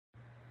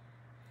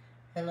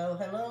Hello,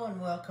 hello, and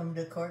welcome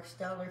to Cork's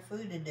Dollar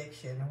Food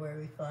Addiction, where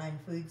we find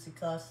foods that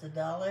cost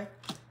 $1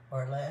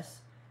 or less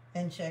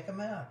and check them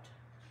out.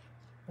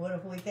 What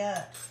have we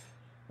got?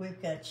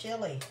 We've got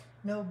chili,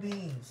 no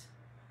beans.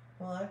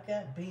 Well, I've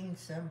got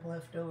beans, some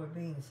leftover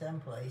beans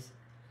someplace.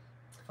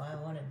 If I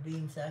wanted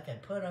beans, I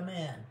could put them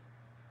in.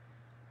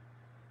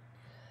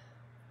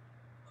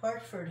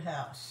 Hartford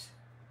House,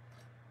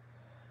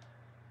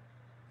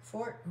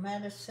 Fort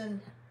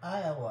Madison,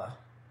 Iowa.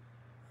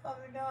 Oh,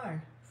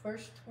 darn.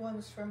 First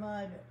one's from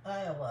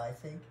Iowa, I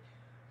think.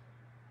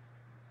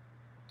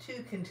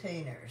 2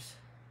 containers.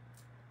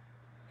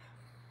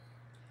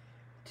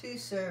 2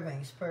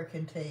 servings per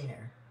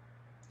container.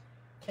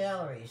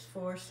 Calories,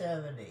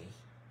 470.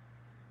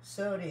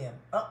 Sodium,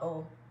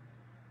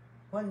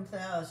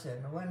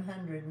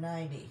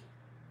 1,190.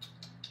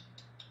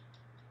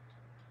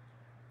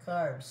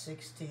 Carbs,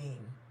 16.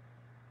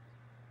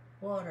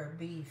 Water,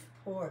 beef,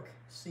 pork,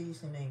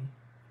 seasoning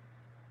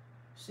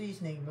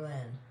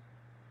blend.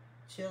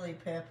 Chili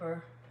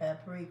pepper,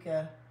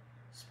 paprika,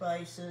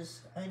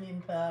 spices,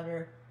 onion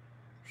powder,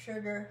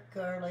 sugar,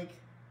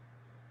 garlic,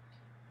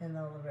 and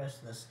all the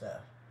rest of the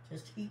stuff.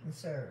 Just heat and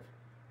serve.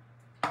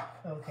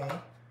 Okay,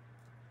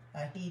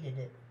 I heated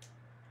it.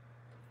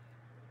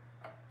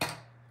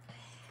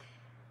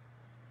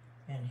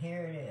 And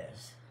here it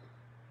is.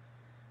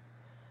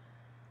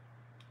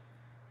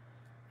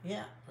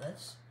 Yeah,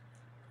 that's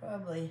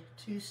probably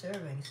 2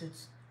 servings.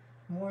 It's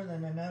more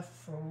than enough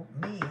for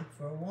me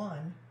for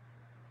one.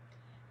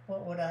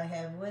 What would I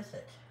have with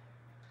it?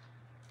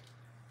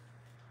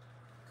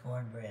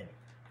 Cornbread.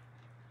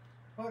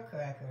 Or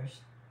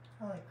crackers.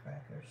 I like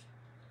crackers.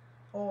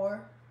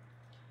 Or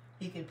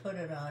you could put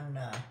it on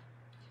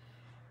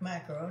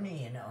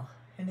macaroni,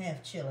 and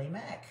have chili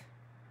mac.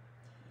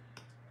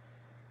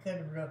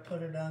 Could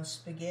put it on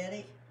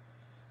spaghetti.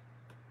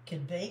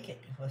 Could bake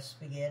it with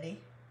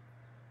spaghetti.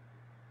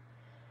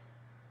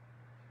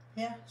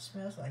 Yeah,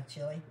 smells like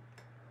chili.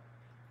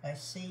 I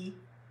see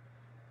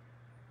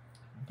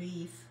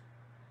beef.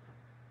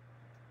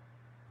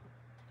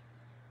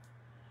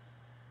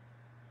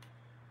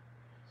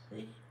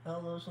 See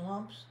all those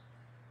lumps?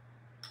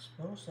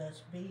 Suppose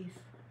that's beef.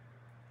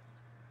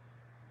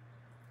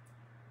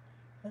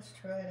 Let's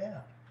try it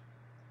out.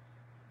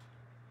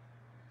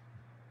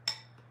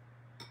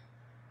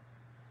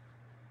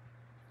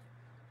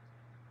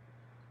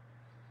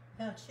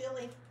 Now,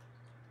 chili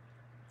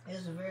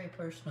is a very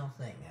personal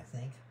thing, I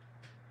think.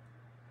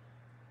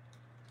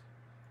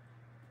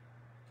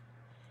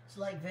 It's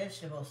like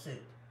vegetable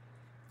soup.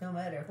 No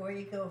matter where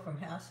you go from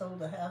household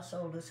to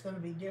household, it's going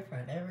to be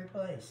different every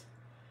place.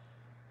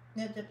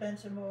 It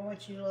depends on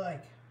what you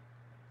like.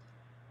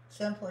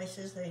 Some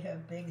places they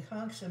have big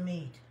hunks of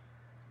meat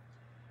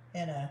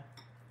and a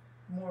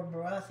more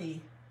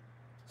brothy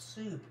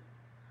soup.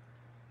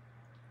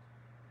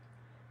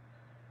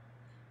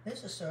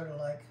 This is sort of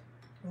like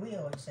we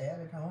always had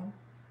at home.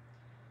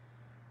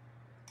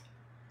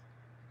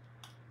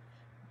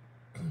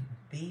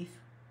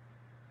 Beef,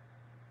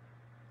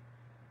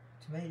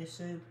 tomato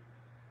soup,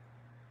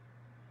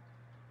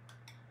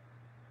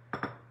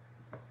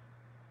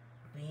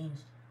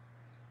 beans,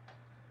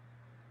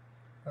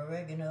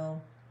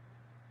 oregano,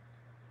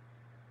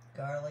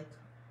 garlic,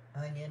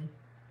 onion,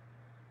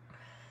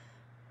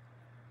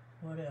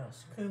 what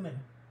else? Cumin,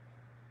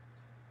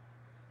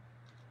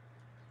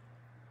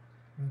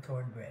 and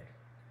cornbread.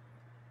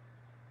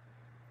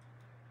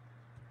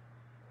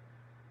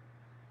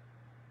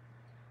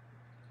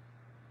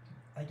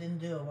 I didn't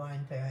do a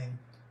wine pairing.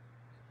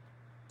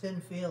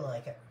 Didn't feel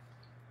like it.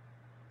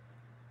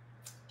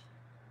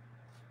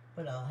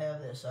 But I'll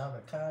have this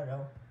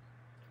avocado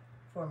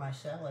for my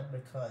salad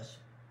because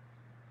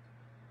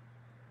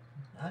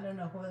I don't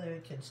know whether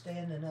it can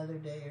stand another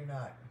day or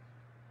not.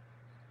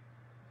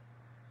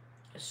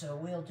 So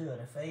we'll do it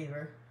a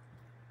favor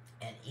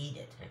and eat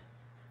it.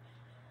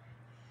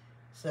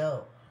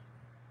 So,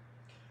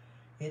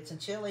 it's a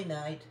chilly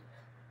night.